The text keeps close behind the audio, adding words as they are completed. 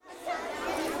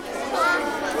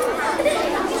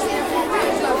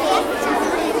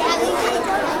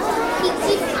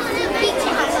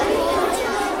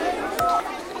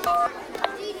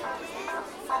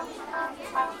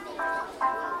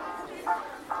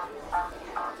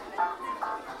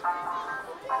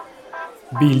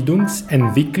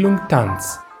Bildungsentwicklung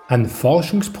Tanz, ein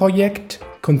Forschungsprojekt,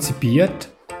 konzipiert,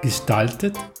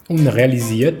 gestaltet und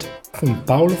realisiert von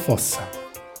Paulo Fossa.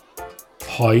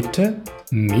 Heute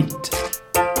mit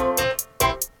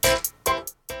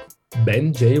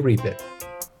Ben J. Riebe.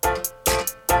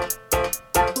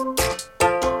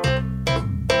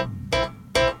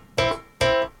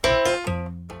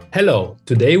 Hello,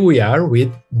 today we are with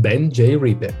Ben J.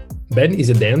 Riebe. Ben is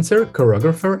a dancer,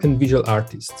 choreographer, and visual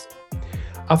artist.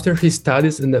 After his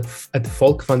studies at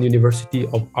Folkwang University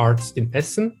of Arts in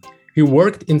Essen, he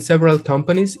worked in several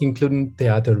companies, including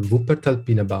Theater Wuppertal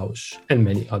Pina Bausch and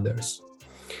many others.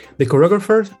 The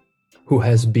choreographer, who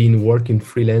has been working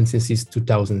freelance since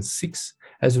 2006,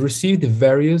 has received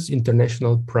various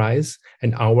international prizes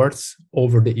and awards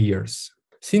over the years.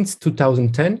 Since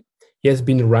 2010, he has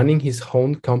been running his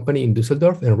own company in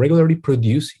Düsseldorf and regularly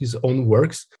produces his own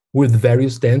works with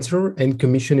various dancers and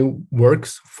commissioning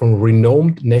works from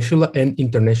renowned national and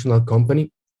international companies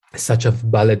such as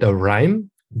Ballet of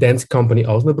Rhine, Dance Company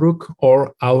Osnabrück,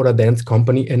 or Aura Dance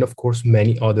Company, and of course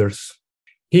many others.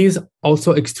 He is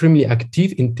also extremely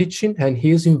active in teaching, and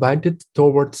he is invited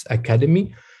towards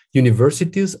academy,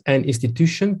 universities, and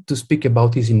institutions to speak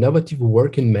about his innovative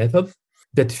working method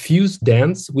that fuse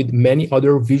dance with many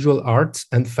other visual arts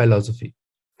and philosophy.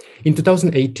 In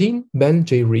 2018, Ben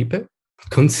J. Riebe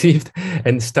conceived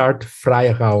and started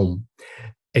Freiraum,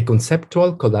 a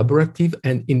conceptual, collaborative,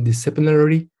 and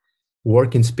interdisciplinary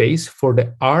working space for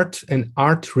the art and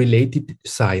art-related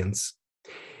science.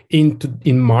 In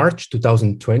March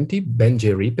 2020, Ben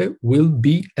J. Riebe will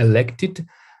be elected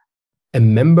a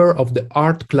member of the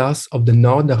art class of the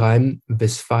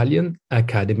Nordrhein-Westphalian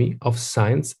Academy of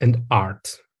Science and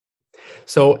Art.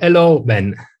 So, hello,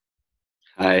 Ben.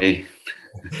 Hi.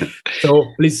 So,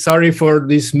 please, sorry for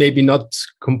this, maybe not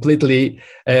completely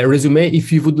resume.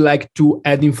 If you would like to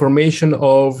add information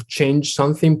or change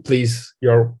something, please,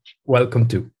 you're welcome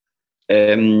to.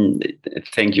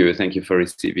 Thank you for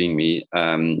receiving me.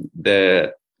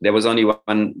 There was only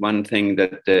one thing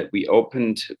that we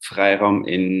opened Freiraum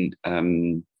in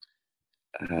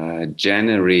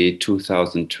January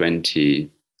 2020,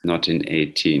 not in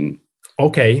 18.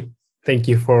 Okay, thank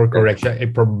you for correction. I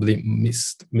probably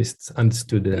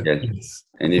misunderstood that. Yes.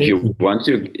 And if you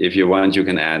want, you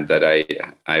can add that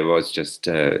I was just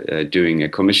doing a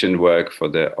commission work for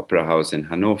the Opera House in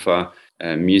Hanover,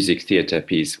 a music theater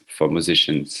piece for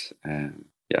musicians.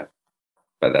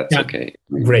 But that's okay.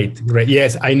 Great.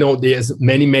 Yes, I know there's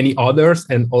many others,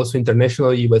 and also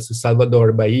internationally with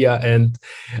Salvador Bahia. And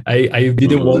I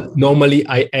didn't want. Normally,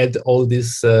 I add all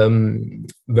this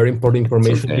very important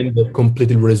information in the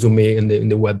completed resume in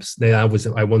the webs. Then I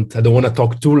don't want to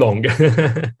talk too long.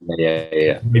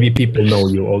 Yeah. Maybe people know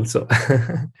you also.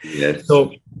 Yes.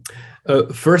 So,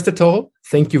 first of all,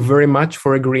 thank you very much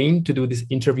for agreeing to do this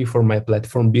interview for my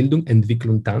platform,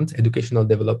 Bildungsentwicklung Tanz, Educational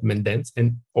Development Dance.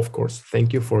 And of course,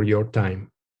 thank you for your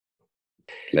time.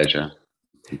 Pleasure.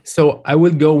 So I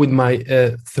will go with my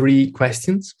 3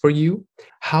 questions for you.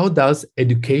 How does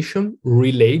education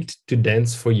relate to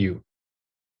dance for you?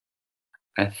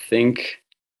 I think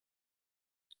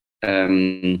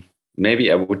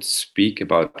maybe I would speak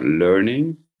about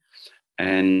learning,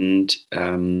 and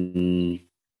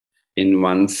in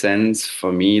one sense,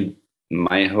 for me,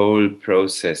 my whole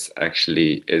process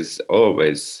actually is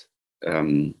always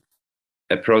a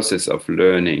process of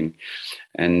learning.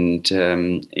 And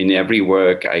in every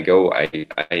work I go,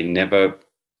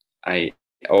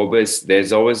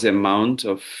 there's always an amount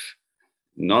of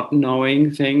not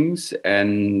knowing things,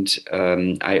 and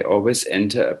I always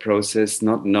enter a process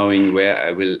not knowing where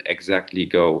I will exactly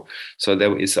go. So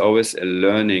there is always a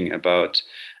learning about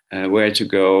where to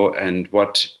go and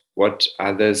what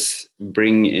others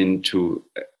bring into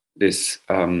this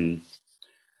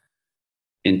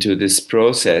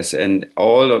process, and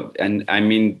I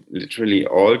mean literally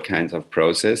all kinds of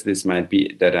process. This might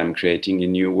be that I'm creating a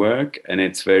new work, and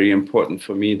it's very important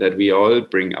for me that we all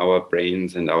bring our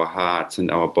brains and our hearts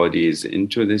and our bodies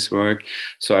into this work.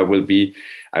 So I will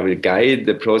guide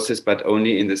the process, but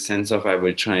only in the sense of I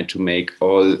will try to make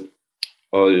all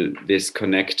this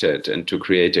connected and to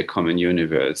create a common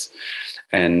universe,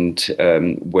 and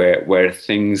where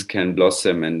things can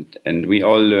blossom, and we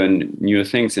all learn new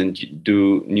things and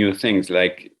do new things.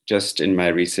 Like just in my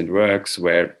recent work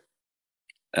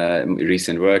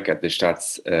at the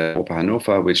Staatsoper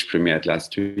Hannover, which premiered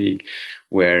last week,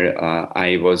 where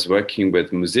I was working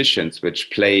with musicians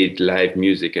which played live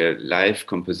music, a live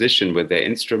composition with their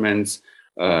instruments,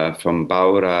 from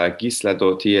Bára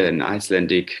Gísladóttir, an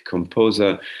Icelandic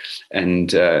composer, and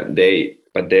they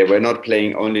but they were not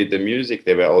playing only the music,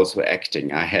 they were also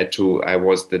acting. I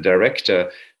was the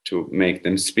director to make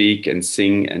them speak and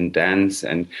sing and dance.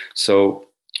 And so,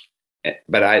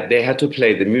 but they had to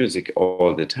play the music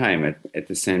all the time at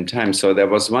the same time. So there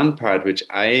was one part which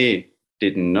I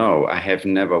didn't know. I have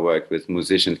never worked with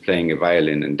musicians playing a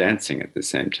violin and dancing at the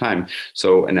same time.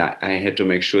 So, and I had to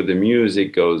make sure the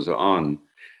music goes on.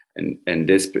 And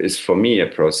this is for me a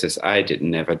process I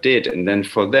never did. And then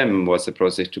for them was a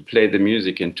process to play the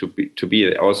music and to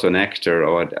be also an actor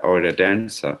or a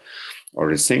dancer or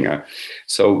a singer.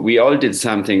 So we all did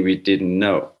something we didn't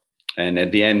know. And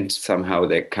at the end, somehow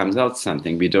there comes out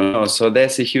something we don't know. So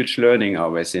there's a huge learning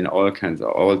always in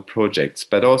all projects.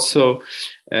 But also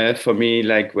for me,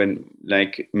 like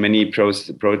many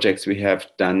projects we have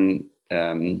done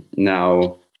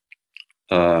now,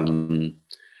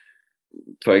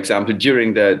 for example,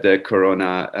 during the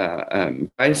Corona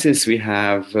crisis, we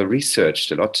have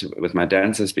researched a lot with my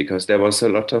dancers, because there was a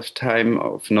lot of time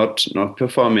of not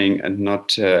performing and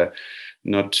not.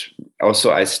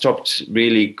 Also, I stopped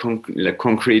really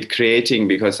concrete creating,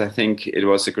 because I think it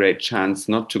was a great chance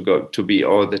not to be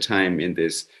all the time in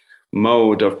this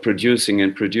mode of producing,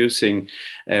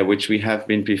 which we have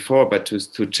been before, but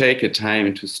to take a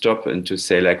time to stop and to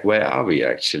say, like, where are we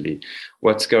actually?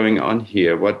 What's going on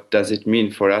here? What does it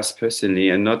mean for us personally?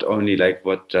 And not only like,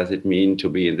 what does it mean to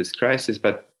be in this crisis,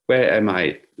 but where am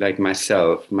I, like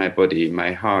myself, my body,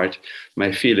 my heart,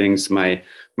 my feelings, my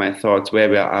thoughts,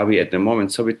 where are we at the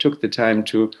moment? So we took the time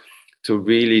to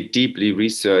really deeply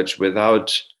research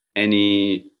without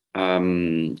any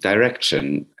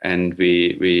direction, and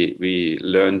we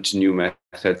learned new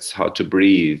methods how to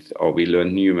breathe, or we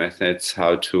learned new methods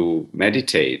how to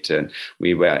meditate, and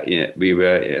we were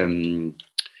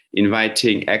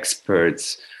inviting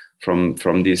experts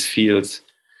from these fields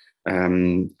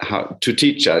how to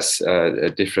teach us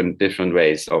different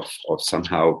ways of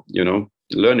somehow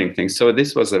learning things. So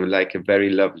this was a very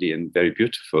lovely and very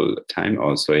beautiful time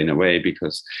also, in a way,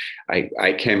 because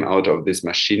I came out of this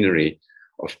machinery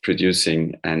of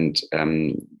producing and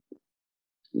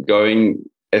going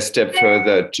a step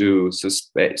further to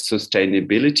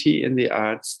sustainability in the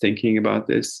arts, thinking about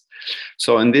this.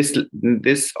 So, and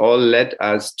this all led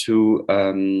us to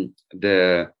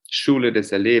the Schule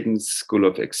des Erlebens, School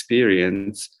of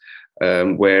Experience,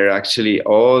 where actually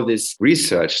all this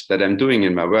research that I'm doing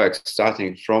in my work,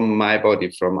 starting from my body,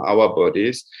 from our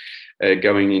bodies,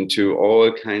 going into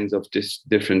all kinds of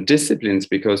different disciplines,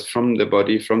 because from the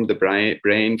body, from the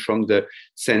brain, from the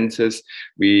senses,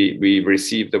 we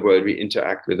receive the world, we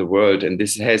interact with the world. And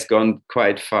this has gone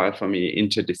quite far for me,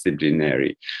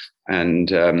 interdisciplinary. And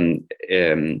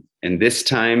this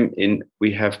time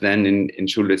we have then in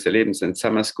Schule des Erlebens and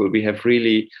summer school,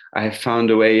 I have found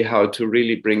a way how to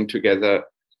really bring together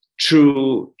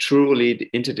truly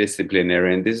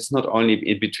interdisciplinary. And this is not only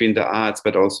in between the arts,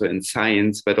 but also in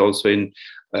science, but also in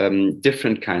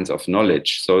different kinds of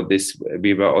knowledge. So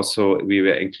we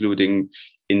were including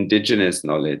indigenous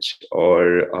knowledge,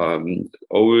 or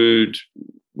old,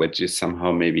 which is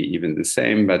somehow maybe even the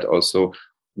same, but also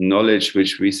knowledge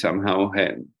which we somehow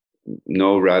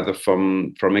know rather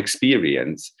from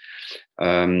experience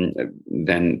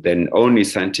than only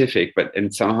scientific,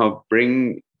 and somehow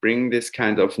bring this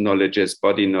kind of knowledges,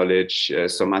 body knowledge,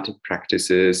 somatic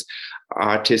practices,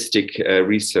 artistic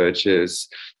researches,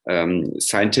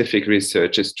 scientific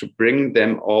researches, to bring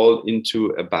them all into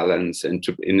a balance and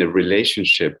in a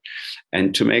relationship,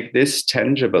 and to make this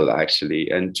tangible actually.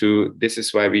 And this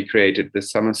is why we created the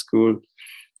summer school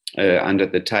under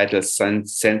the title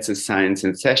Senses, Science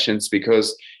and Sessions,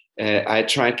 because I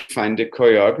tried to find a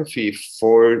choreography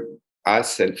for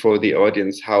us and for the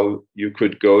audience, how you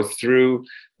could go through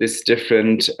these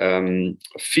different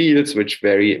fields which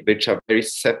are very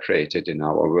separated in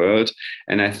our world.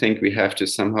 And I think we have to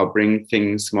somehow bring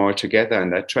things more together.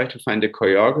 And I try to find a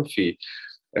choreography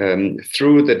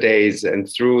through the days and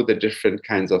through the different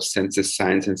kinds of senses,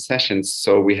 science and sessions.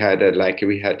 So we had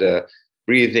a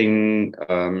breathing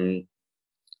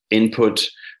input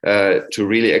to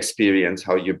really experience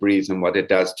how you breathe and what it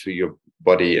does to your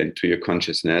body and to your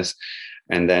consciousness.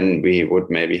 And then we would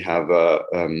maybe have a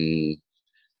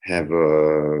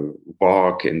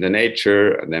walk in the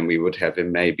nature, and then we would have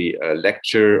maybe a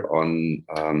lecture on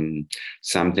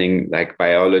something like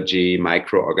biology,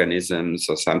 microorganisms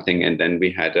or something, and then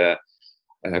we had a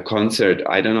concert.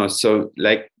 I don't know. So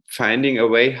like finding a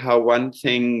way how one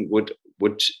thing would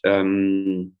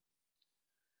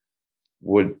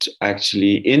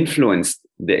actually influence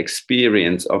the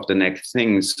experience of the next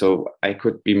thing. So I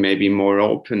could be maybe more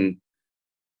open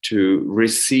to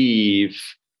receive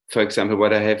for example,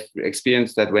 what I have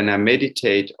experienced that when I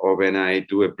meditate or when I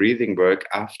do a breathing work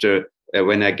after,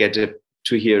 when I get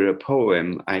to hear a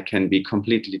poem, I can be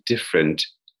completely different.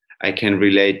 I can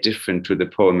relate different to the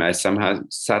poem. I somehow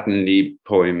suddenly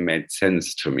poem made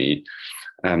sense to me.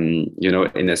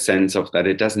 In a sense of that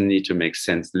it doesn't need to make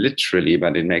sense literally,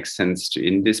 but it makes sense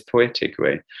in this poetic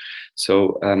way.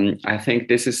 So I think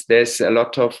there's a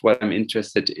lot of what I'm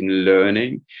interested in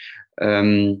learning,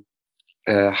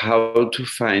 how to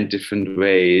find different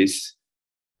ways.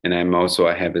 And I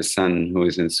have a son who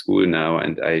is in school now,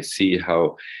 and I see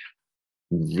how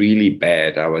really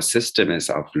bad our system is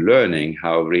of learning,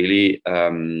 how really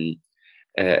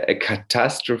a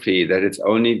catastrophe that it's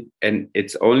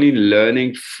only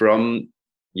learning from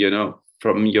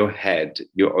your head.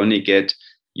 You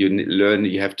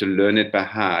have to learn it by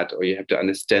heart, or you have to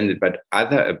understand it, but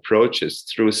other approaches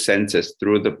through senses,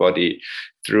 through the body,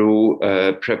 through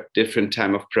different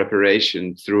time of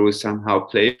preparation, through somehow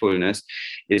playfulness,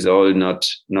 is all not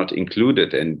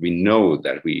included. And we know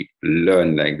that we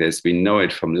learn like this. We know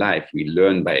it from life. We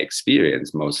learn by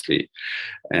experience mostly.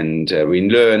 And we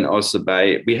learn also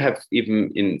we have,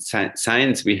 even in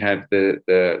science, we have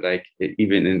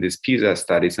even in these PISA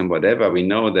studies and whatever, we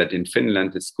know that in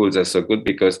Finland, the schools are so good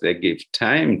because they give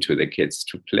time to the kids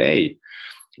to play.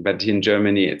 But in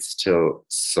Germany, it's still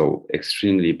so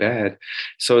extremely bad.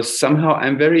 So somehow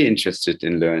I'm very interested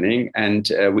in learning.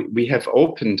 And we have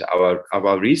opened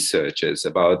our researches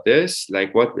about this,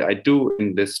 like what I do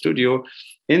in the studio,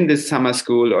 in this summer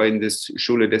school, or in this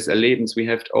Schule des Erlebens. We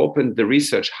have opened the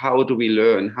research. How do we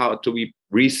learn? How do we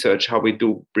research? How we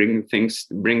do bring things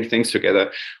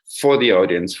together for the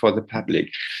audience, for the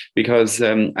public? Because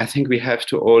I think we have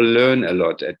to all learn a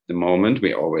lot at the moment.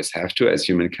 We always have to, as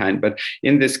humankind. But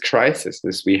in this crisis,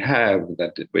 we have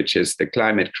which is the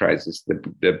climate crisis,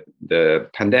 the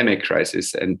pandemic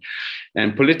crisis, and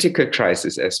political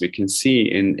crisis, as we can see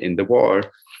in the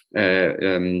war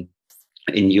in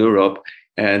Europe.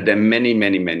 There are many,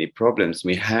 many, many problems.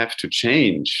 We have to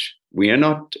change. We are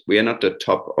not the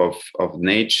top of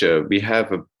nature. We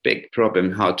have a big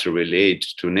problem how to relate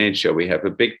to nature. We have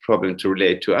a big problem to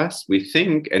relate to us. We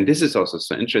think, and this is also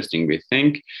so interesting, we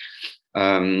think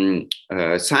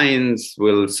science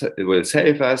will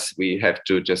save us. We have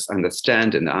to just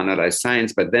understand and analyze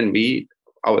science, but then we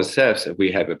ourselves, if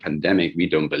we have a pandemic, we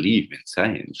don't believe in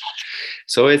science.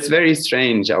 So it's very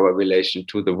strange, our relation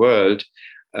to the world.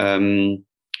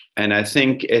 And I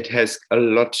think it has a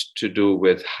lot to do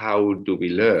with how do we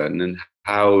learn, and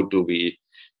how do we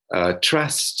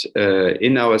trust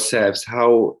in ourselves,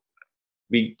 how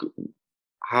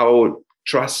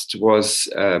trust was,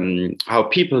 how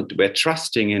people were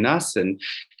trusting in us and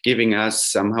giving us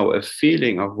somehow a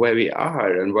feeling of where we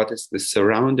are and what is the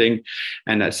surrounding.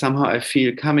 And somehow I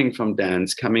feel, coming from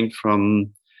dance, coming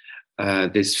from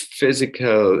this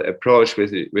physical approach,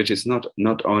 which is not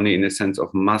only in the sense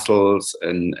of muscles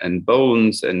and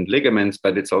bones and ligaments,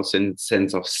 but it's also in the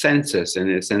sense of senses, and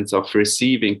in a sense of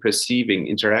receiving, perceiving,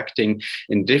 interacting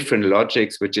in different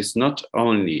logics, which is not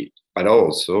only, but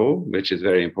also, which is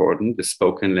very important, the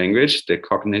spoken language, the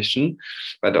cognition,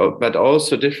 but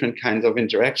also different kinds of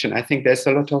interaction. I think there's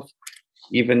a lot of,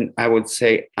 even I would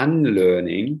say,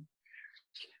 unlearning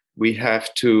we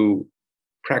have to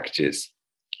practice.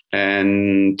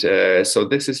 And so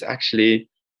this is actually,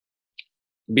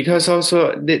 because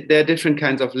also there are different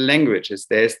kinds of languages.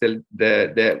 There's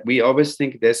we always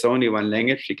think there's only one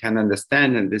language we can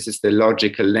understand, and this is the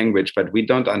logical language, but we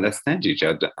don't understand each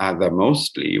other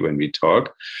mostly when we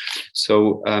talk.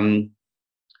 So I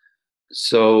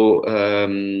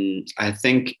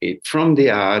think from the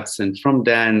arts and from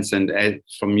dance and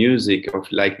from music, of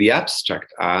like the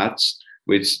abstract arts,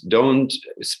 which don't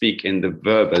speak in the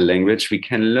verbal language, we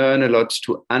can learn a lot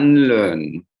to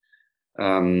unlearn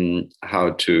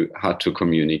how to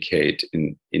communicate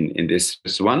in this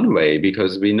one way,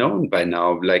 because we know by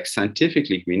now, like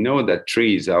scientifically, we know that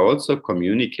trees are also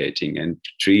communicating and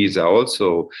trees are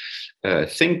also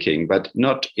thinking, but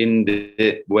not in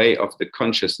the way of the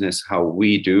consciousness how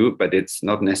we do, but it's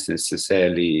not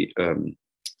necessarily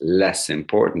less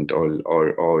important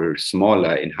or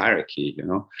smaller in hierarchy, you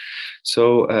know.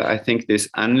 So I think this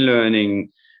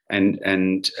unlearning and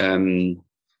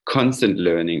constant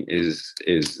learning is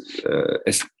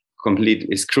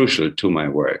crucial to my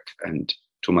work and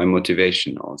to my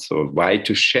motivation also. Why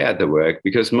to share the work?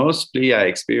 Because mostly I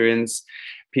experience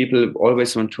people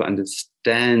always want to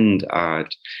understand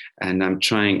art, and I'm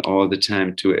trying all the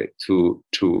time to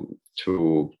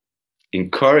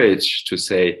encourage, to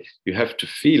say you have to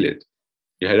feel it.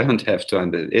 You don't have to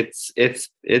understand.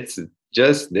 It's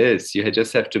just this. You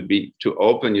just have to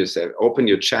open yourself, open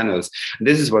your channels. And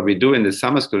this is what we do in the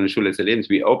summer school in Schule des Lebens.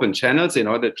 We open channels in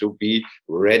order to be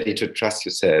ready to trust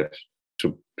yourself,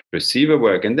 to receive a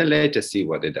work, and then later see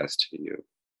what it does to you.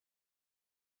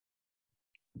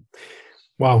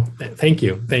 Wow, thank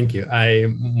you. I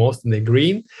mostly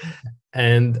agree.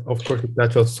 And of course,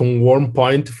 that was some warm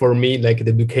point for me, like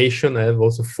the education. I have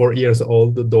also 4 years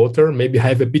old daughter. Maybe I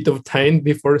have a bit of time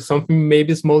before something,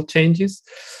 maybe small changes.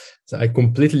 So I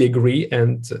completely agree.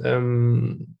 And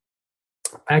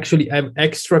actually, I have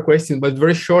extra question, but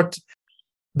very short.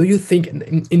 Do you think,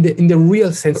 in the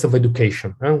real sense of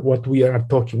education, what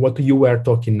you were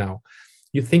talking now,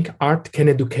 you think art can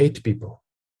educate people?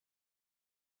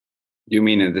 You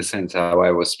mean in the sense how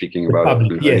I was speaking about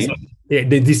public, yes. Yeah,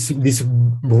 this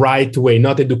right way,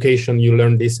 not education, you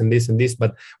learn this and this and this,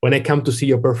 but when I come to see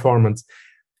your performance,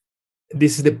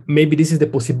 this is the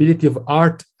possibility of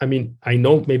art. I mean, I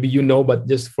know, maybe you know, but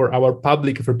just for our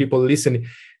public, for people listening,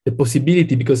 the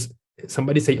possibility, because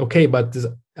somebody say, okay, but this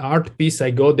art piece,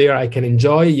 I go there, I can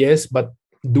enjoy, yes, but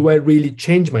do I really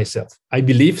change myself? I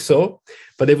believe so,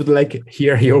 but I would like to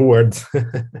hear your words.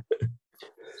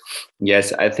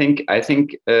 Yes, I think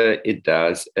it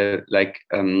does.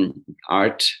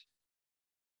 Art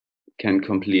can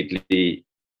completely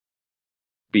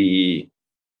be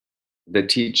the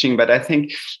teaching, but I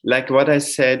think, like what I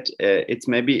said,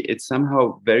 it's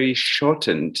somehow very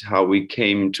shortened how we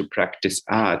came to practice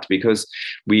art, because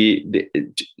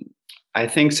I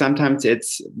think sometimes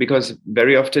it's because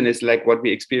very often it's like what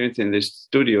we experience in the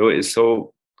studio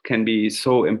can be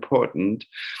so important.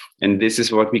 And this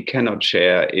is what we cannot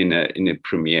share in a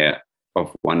premiere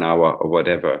of 1 hour or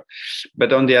whatever.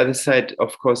 But on the other side,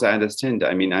 of course, I understand.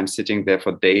 I mean, I'm sitting there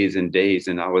for days and days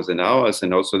and hours, and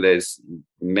also there's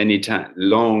many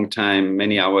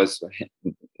hours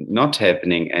not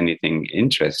happening anything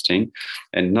interesting,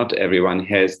 and not everyone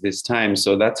has this time.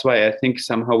 So that's why I think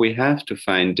somehow we have to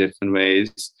find different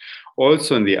ways,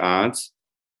 also in the arts,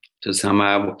 to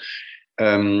somehow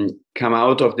come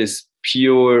out of this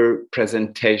pure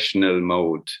presentational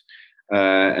mode.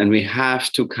 And we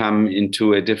have to come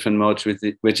into a different mode,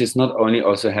 which is not only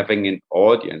also having an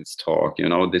audience talk.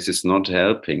 This is not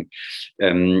helping.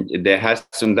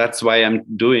 That's why I'm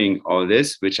doing all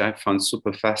this, which I found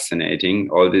super fascinating,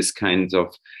 all these kinds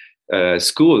of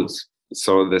schools.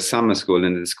 So the summer school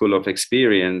and the school of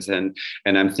experience, and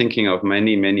I'm thinking of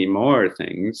many, many more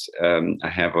things I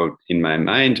have in my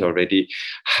mind already.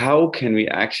 How can we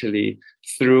actually,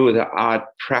 through the art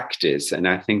practice, and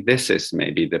I think this is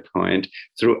maybe the point,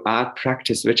 through art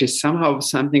practice, which is somehow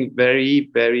something very,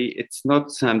 very, it's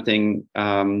not something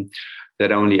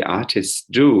that only artists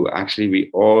do. Actually, we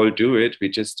all do it. We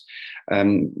just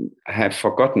have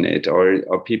forgotten it,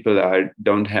 or people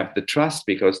don't have the trust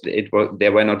because they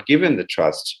were not given the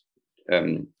trust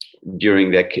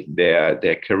during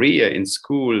their career in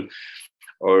school,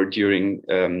 or during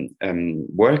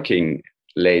working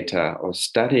later, or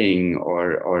studying,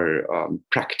 or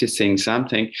practicing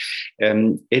something.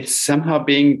 It's somehow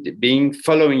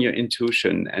following your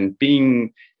intuition, and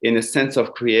being in a sense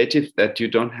of creative, that you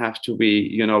don't have to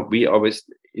be, we always,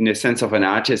 in a sense of an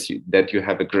artist, that you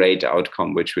have a great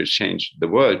outcome which will change the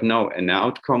world. No, an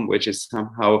outcome which is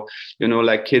somehow,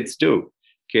 like kids do.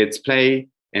 Kids play,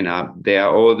 and they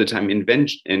are all the time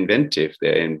inventive.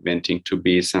 They're inventing to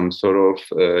be some sort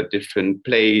of different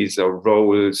plays or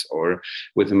roles, or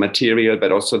with the material,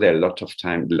 but also they're a lot of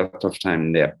time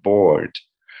they're bored.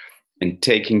 And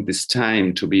taking this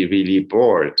time to be really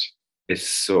bored is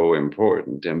so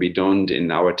important. And we don't,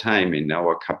 in our time, in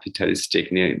our capitalistic,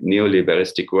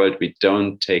 neoliberalistic world, we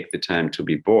don't take the time to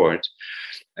be bored.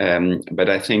 But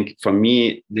I think for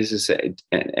me, this is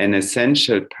an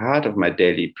essential part of my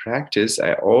daily practice.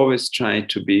 I always try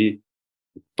to be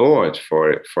bored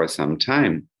for some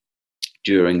time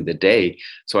during the day.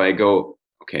 So I go,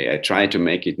 okay, I try to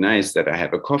make it nice that I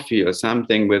have a coffee or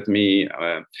something with me,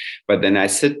 but then I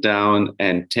sit down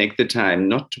and take the time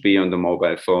not to be on the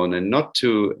mobile phone, and not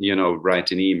to,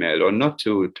 write an email, or not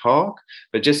to talk,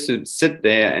 but just to sit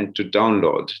there and to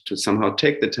download, to somehow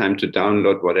take the time to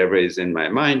download whatever is in my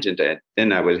mind. And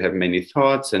then I will have many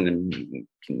thoughts, and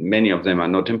many of them are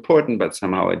not important, but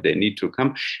somehow they need to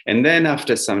come. And then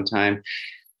after some time,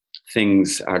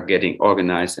 things are getting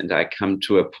organized, and I come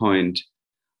to a point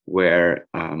where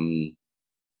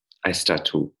I start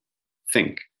to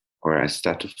think, or I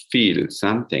start to feel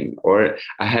something, or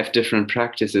I have different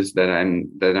practices that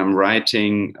I'm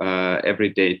writing every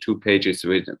day 2 pages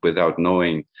without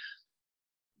knowing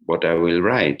what I will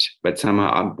write. But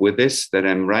somehow with this, that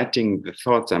I'm writing the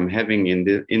thoughts I'm having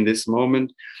in this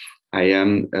moment, I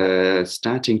am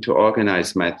starting to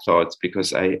organize my thoughts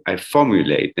because I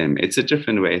formulate them. It's a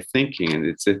different way of thinking, and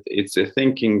it's a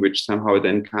thinking which somehow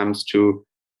then comes to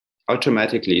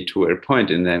automatically to a point,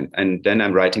 and then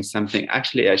I'm writing something.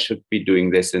 Actually, I should be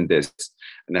doing this and this,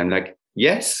 and I'm like,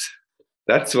 yes,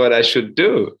 that's what I should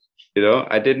do.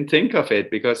 I didn't think of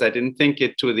it because I didn't think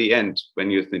it to the end when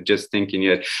you just think in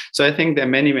your head. So I think there are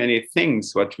many, many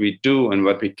things what we do and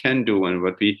what we can do and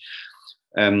what we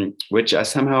which are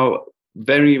somehow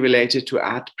very related to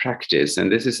art practice.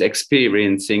 And this is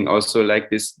experiencing also like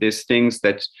these things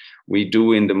that we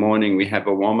do in the morning. We have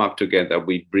a warm up together,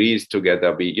 we breathe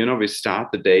together, we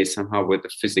start the day somehow with the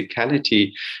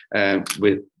physicality,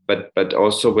 but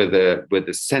also with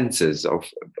the senses of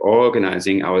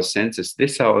organizing our senses.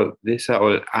 These are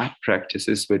all art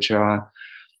practices which are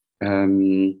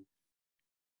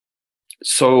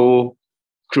so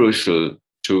crucial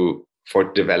for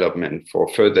development, for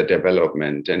further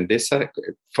development. And this,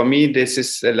 for me, this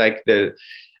is like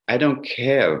I don't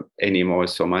care anymore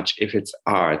so much if it's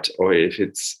art or if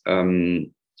it's,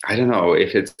 I don't know,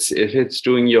 if it's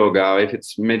doing yoga, or if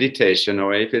it's meditation,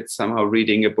 or if it's somehow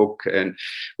reading a book and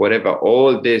whatever,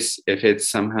 all this, if it's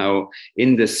somehow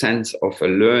in the sense of a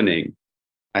learning,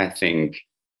 I think,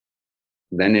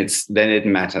 then it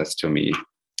matters to me.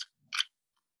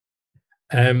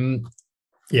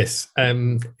 Yes,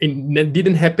 it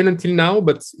didn't happen until now,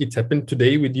 but it happened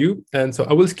today with you. And so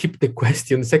I will skip the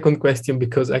second question,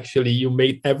 because actually you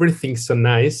made everything so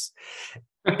nice.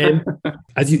 And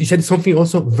as you said, something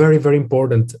also very, very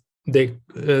important. The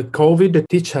COVID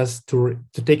teach us to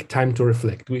take time to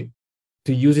reflect, to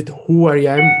use it, who I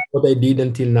am, what I did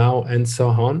until now, and so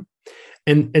on.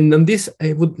 And on this,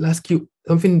 I would ask you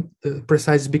something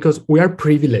precise, because we are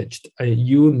privileged,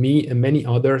 you, me, and many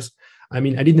others. I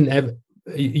mean, I didn't have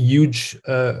a huge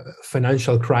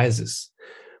financial crisis,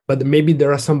 but maybe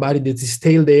there are somebody that is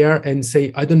still there and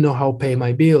say, I don't know how to pay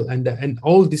my bill, and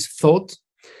all this thought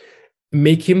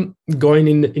make him going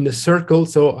in a circle.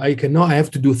 So I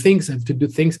have to do things.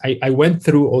 I went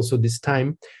through also this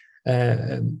time.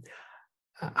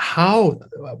 How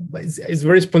it's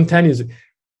very spontaneous.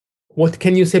 What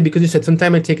can you say? Because you said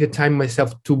sometimes I take the time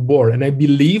myself to bore, and I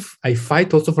believe I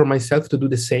fight also for myself to do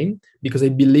the same, because I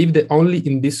believe that only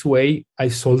in this way I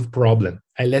solve problem.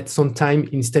 I let some time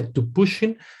instead to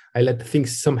pushing. I let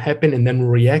things some happen and then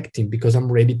reacting, because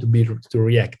I'm ready to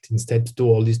react instead to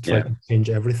all this try to change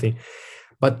everything.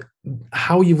 But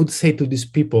how you would say to these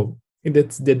people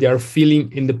that they are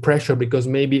feeling in the pressure because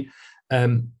maybe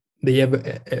they have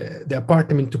the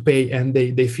apartment to pay, and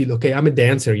they feel, okay, I'm a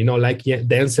dancer,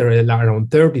 dancer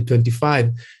around 30,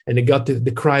 25, and they got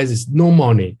the crisis, no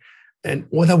money. And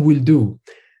what I will do?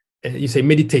 And you say,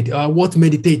 meditate. What's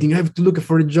meditating? I have to look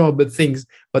for a job, but things.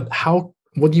 But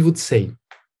what you would say?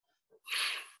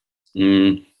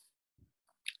 I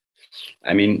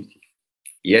mean,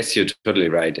 yes, you're totally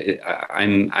right.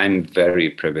 I'm very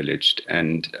privileged,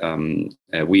 and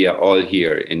we are all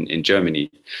here in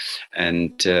Germany,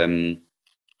 and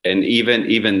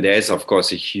even there's of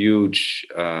course a huge.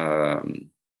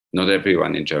 Not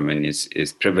everyone in Germany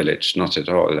is privileged, not at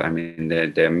all. I mean,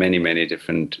 there are many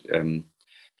different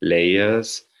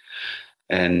layers,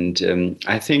 and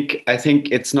I think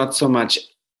it's not so much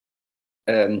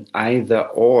either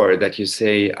or that you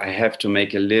say I have to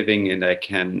make a living and I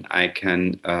can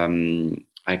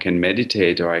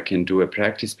meditate or I can do a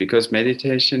practice, because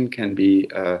meditation can be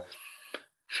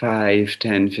 5,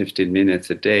 10, 15 minutes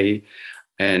a day,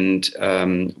 and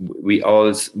we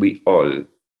all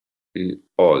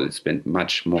spend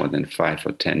much more than 5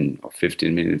 or 10 or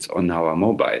 15 minutes on our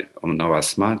mobile, on our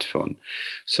smartphone.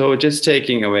 So just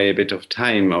taking away a bit of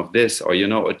time of this, or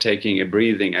taking a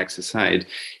breathing exercise.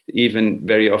 Even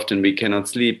very often we cannot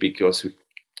sleep because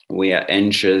we are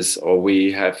anxious, or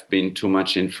we have been too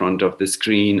much in front of the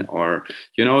screen, or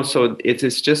so it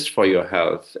is just for your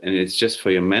health, and it's just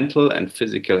for your mental and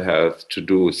physical health to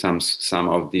do some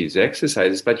of these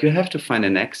exercises. But you have to find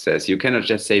an access. You cannot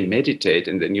just say meditate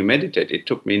and then you meditate. It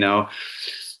took me now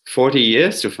 40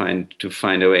 years to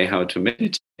find a way how to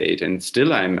meditate, and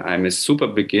still I'm a super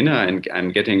beginner, and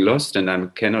I'm getting lost, and I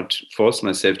cannot force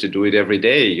myself to do it every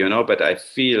day, but I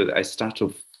felt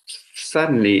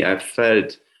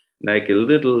like a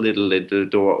little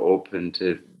door opened,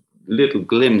 a little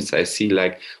glimpse. I see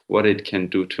like what it can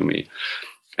do to me.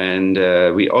 And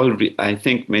I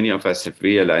think many of us have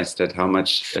realized that how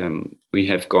much we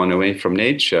have gone away from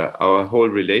nature. Our whole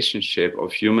relationship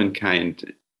of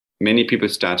humankind, many people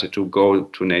started to go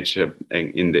to nature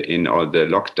in all the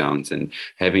lockdowns and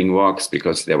having walks,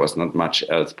 because there was not much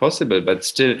else possible. But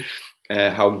still,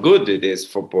 how good it is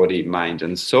for body, mind,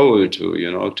 and soul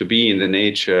to be in the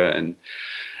nature. And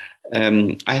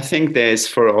I think there's,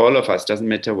 for all of us, doesn't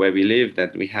matter where we live,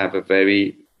 that we have a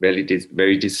very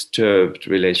very disturbed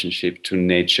relationship to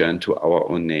nature and to our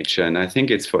own nature. And I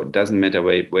think it doesn't matter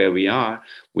where we are,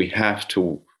 we have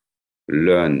to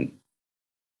learn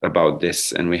about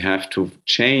this and we have to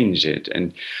change it.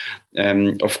 And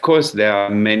of course, there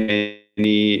are many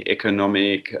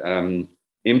economic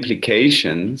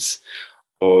implications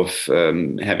of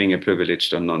having a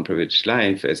privileged or non-privileged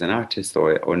life as an artist,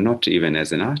 or not even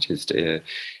as an artist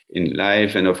in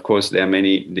life. And of course, there are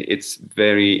many, it's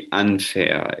very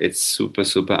unfair. It's super,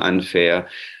 super unfair.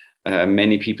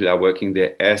 Many people are working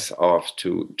their ass off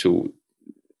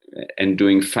and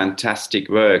doing fantastic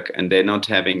work, and they're not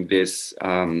having this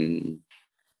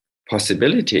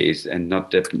possibilities, and not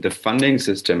the funding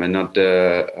system, and not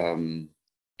the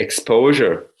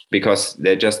exposure, because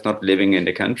they're just not living in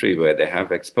the country where they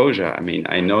have exposure. I mean,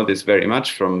 I know this very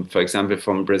much from, for example,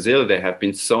 from Brazil. There have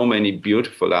been so many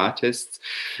beautiful artists,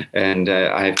 and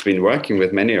I've been working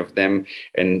with many of them.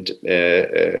 And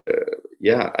I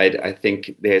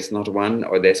think there's not one,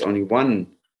 or there's only one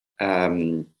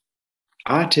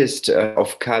artist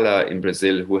of color in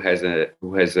Brazil who has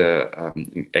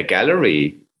a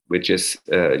gallery which is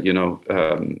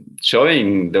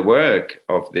showing the work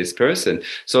of this person.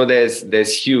 So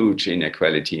there's huge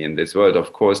inequality in this world,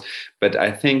 of course. But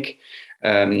I think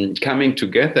coming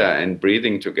together and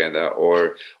breathing together,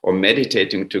 or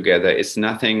meditating together, is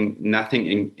nothing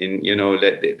in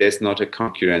there's not a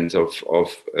concurrence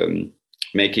of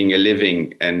making a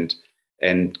living and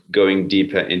going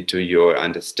deeper into your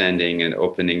understanding and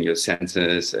opening your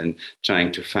senses and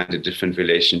trying to find a different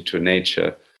relation to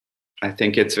nature. I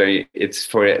think it's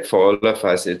for all of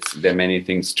us. There are many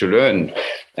things to learn,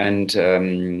 and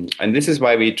this is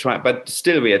why we try. But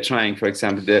still, we are trying. For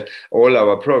example, all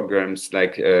our programs,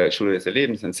 like Schule des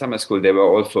Erlebens and Summer School, they were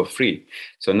all for free,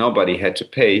 so nobody had to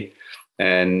pay.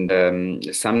 And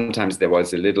sometimes there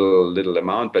was a little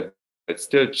amount, but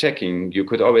still checking. You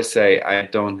could always say, I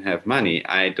don't have money.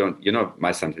 I don't,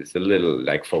 my son is a little,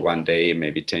 like for one day,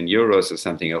 maybe 10 euros or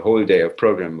something, a whole day of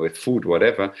program with food,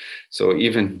 whatever. So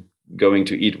even going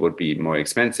to eat would be more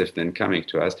expensive than coming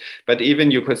to us. But even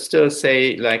you could still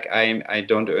say, like, I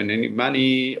don't earn any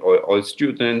money, or all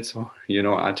students, or,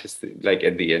 artists, like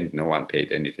at the end, no one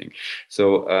paid anything.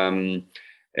 So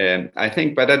I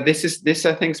think, but these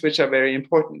are things which are very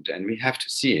important, and we have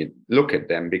to look at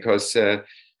them, because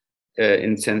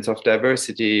in sense of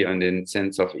diversity, and in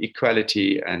sense of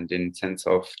equality, and in sense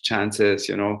of chances,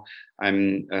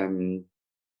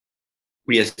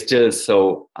 we are still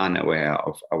so unaware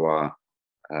of our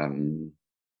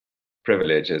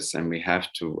privileges, and we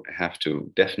have to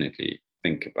definitely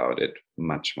think about it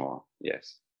much more.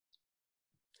 Yes.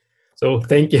 So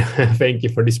thank you, thank you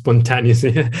for this spontaneous.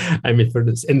 I mean, for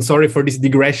this, and sorry for this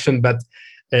digression, but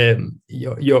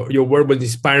your word will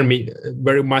inspire me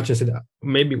very much. I said,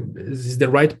 maybe this is the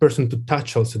right person to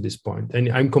touch also this point,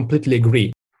 and I completely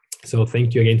agree. So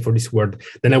thank you again for this word.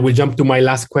 Then I will jump to my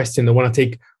last question. I want to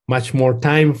take much more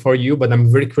time for you, but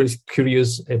I'm very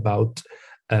curious about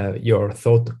your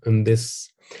thought on this.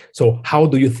 So how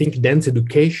do you think dance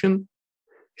education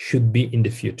should be in the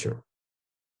future?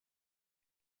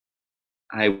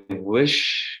 I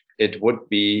wish it would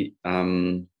be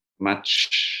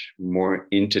much more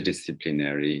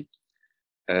interdisciplinary.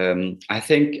 I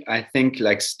think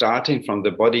like starting from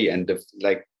the body, and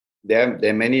there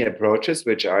are many approaches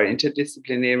which are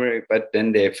interdisciplinary, but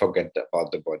then they forget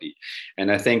about the body.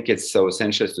 And I think it's so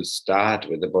essential to start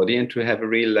with the body, and to have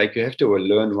you have to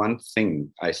learn one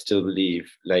thing. I still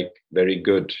believe, very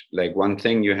good, one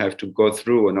thing you have to go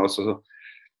through. And also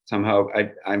somehow,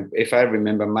 if I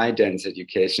remember my dance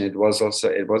education, it was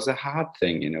a hard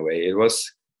thing in a way. It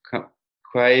was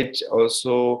quite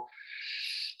also,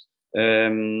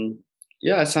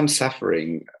 some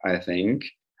suffering, I think.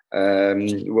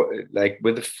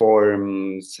 With the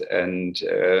forms, and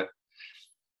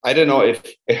I don't know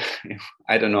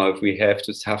if we have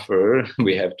to suffer.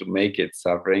 We have to make it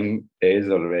suffering. There is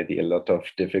already a lot of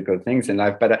difficult things in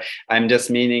life, but I'm just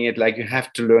meaning it like you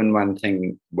have to learn one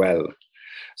thing well.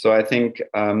 So I think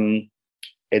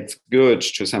it's good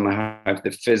to somehow have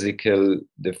the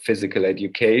physical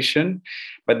education,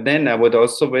 but then I would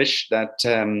also wish that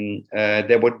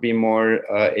there would be more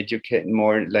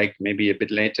more, like maybe a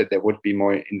bit later, there would be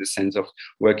more in the sense of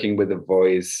working with the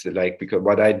voice, because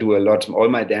what I do a lot, all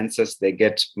my dancers, they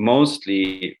get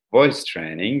mostly voice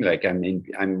training.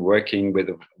 I'm working with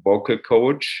a vocal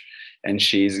coach, and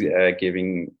she's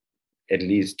giving at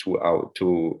least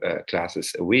two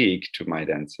classes a week to my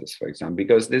dancers, for example,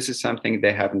 because this is something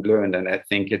they haven't learned. And I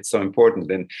think it's so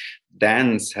important. And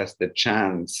dance has the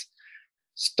chance,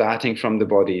 starting from the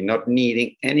body, not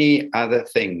needing any other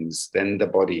things than the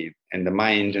body and the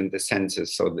mind and the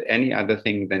senses. So any other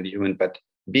thing than the human, but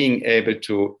being able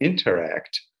to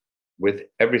interact with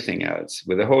everything else,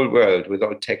 with the whole world, with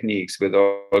all techniques, with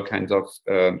all kinds of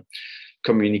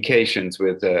communications,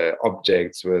 with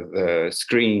objects, with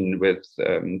screen, with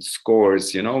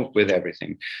scores, with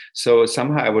everything. So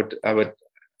somehow I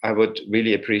would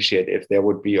really appreciate if there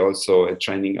would be also a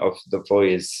training of the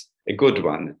voice, a good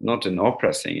one, not an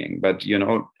opera singing, but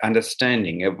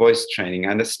understanding, a voice training,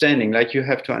 understanding, like you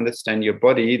have to understand your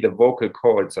body. The vocal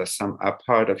cords are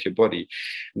part of your body.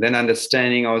 And then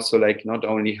understanding also, like, not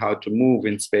only how to move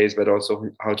in space, but also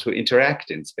how to interact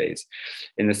in space,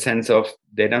 in the sense of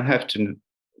they don't have to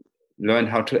learn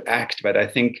how to act, but I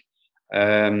think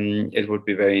it would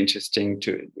be very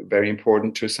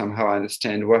important to somehow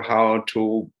understand how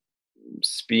to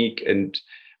speak and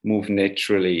move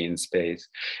naturally in space.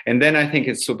 And then I think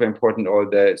it's super important, all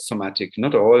the somatic,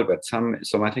 not all, but some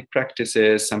somatic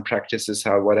practices, some practices,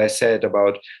 what I said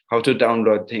about how to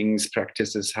download things,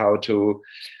 practices how to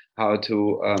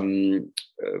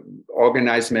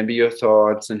organize maybe your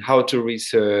thoughts, and how to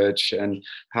research, and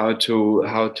how to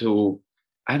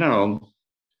I don't know,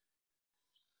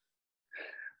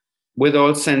 with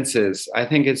all senses. I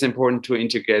think it's important to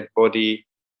integrate body,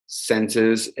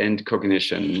 senses, and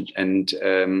cognition, and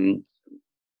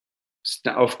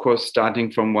of course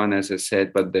starting from one, as I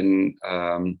said, but then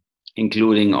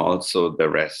including also the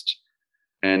rest.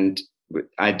 And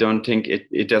I don't think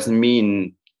it doesn't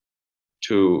mean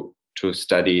to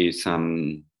study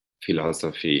some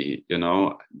philosophy,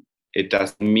 it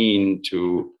doesn't mean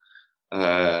to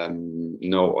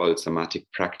know all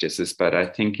somatic practices, but I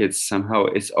think it's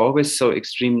always so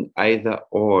extreme, either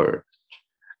or.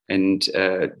 And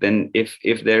then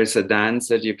if there's a dance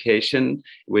education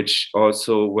which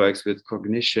also works with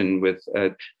cognition,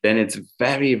 then it's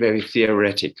very, very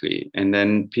theoretically, and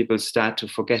then people start to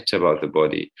forget about the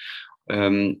body.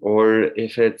 Or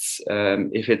if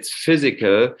it's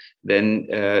physical, then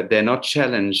they're not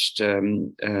challenged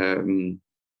to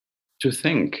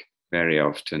think very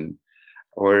often.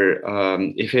 Or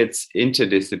if it's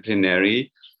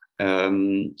interdisciplinary,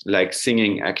 like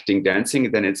singing, acting,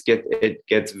 dancing, then it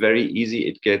gets very easy.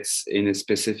 It gets in a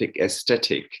specific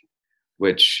aesthetic,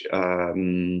 which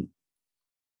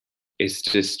is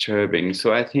disturbing.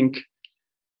 So I think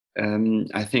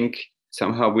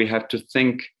somehow we have to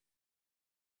think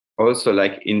also,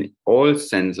 like in all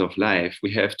sense of life,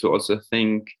 we have to also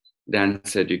think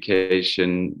dance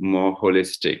education more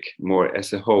holistic, more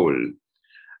as a whole.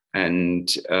 And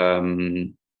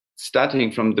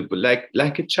starting from like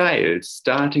a child,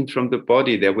 starting from the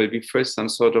body, there will be first some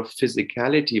sort of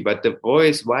physicality, but the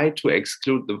voice, why to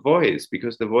exclude the voice?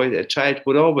 Because the voice, a child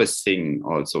would always sing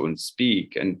also and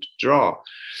speak and draw.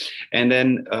 And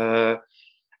then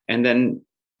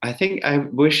I think I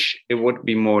wish it would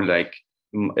be more like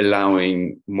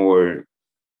allowing more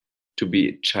to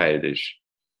be childish.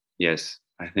 Yes.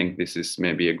 I think this is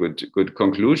maybe a good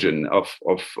conclusion of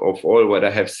all what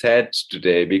I have said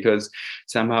today, because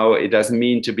somehow it doesn't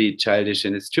mean to be childish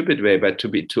in a stupid way, but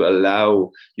to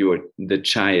allow the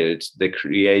child, the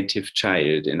creative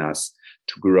child in us,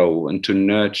 to grow and to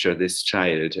nurture this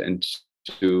child, and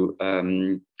to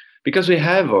because we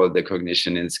have all the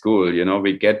cognition in school,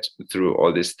 we get through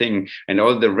all this thing, and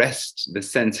all the rest, the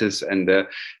senses and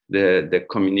the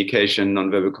communication,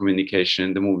 nonverbal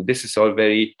communication, the movement. This is all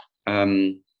very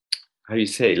how you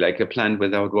say, like a plant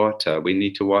without water. We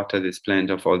need to water this plant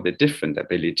of all the different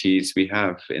abilities we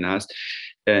have in us.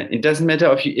 It doesn't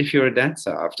matter if you're a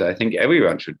dancer after. I think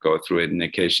everyone should go through an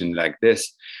occasion like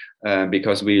this,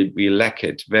 because we lack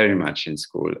it very much in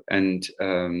school. And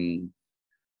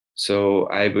so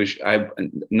I wish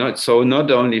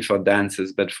not only for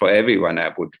dancers, but for everyone,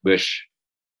 I would wish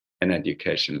an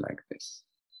education like this.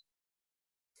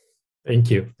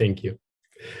 Thank you.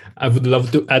 I would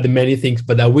love to add many things,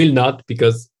 but I will not,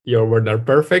 because your words are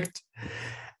perfect.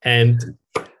 And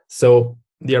so,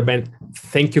 dear Ben,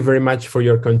 thank you very much for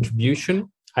your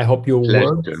contribution. I hope your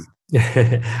words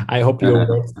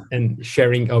and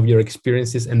sharing of your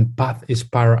experiences and path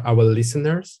inspire our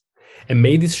listeners. And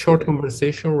may this short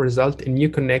conversation result in new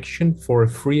connection for a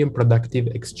free and productive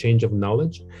exchange of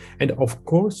knowledge. And of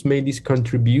course, may this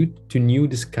contribute to new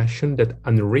discussion that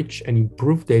enrich and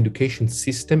improve the education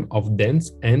system of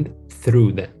dance and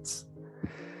through dance.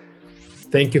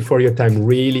 Thank you for your time,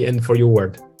 really, and for your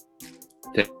word.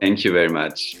 Thank you very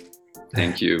much.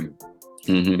 Thank you.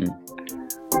 Mm-hmm.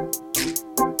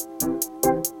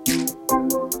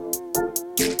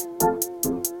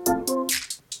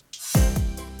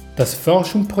 Das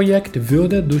Forschungsprojekt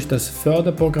würde durch das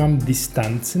Förderprogramm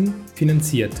Distanzen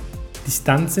finanziert.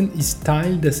 Distanzen ist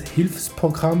Teil des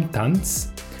Hilfsprogramms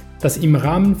Tanz, das im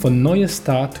Rahmen von Neue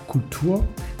Start Kultur,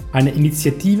 eine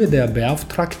Initiative der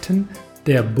Beauftragten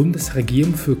der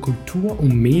Bundesregierung für Kultur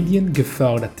und Medien,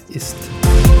 gefördert ist.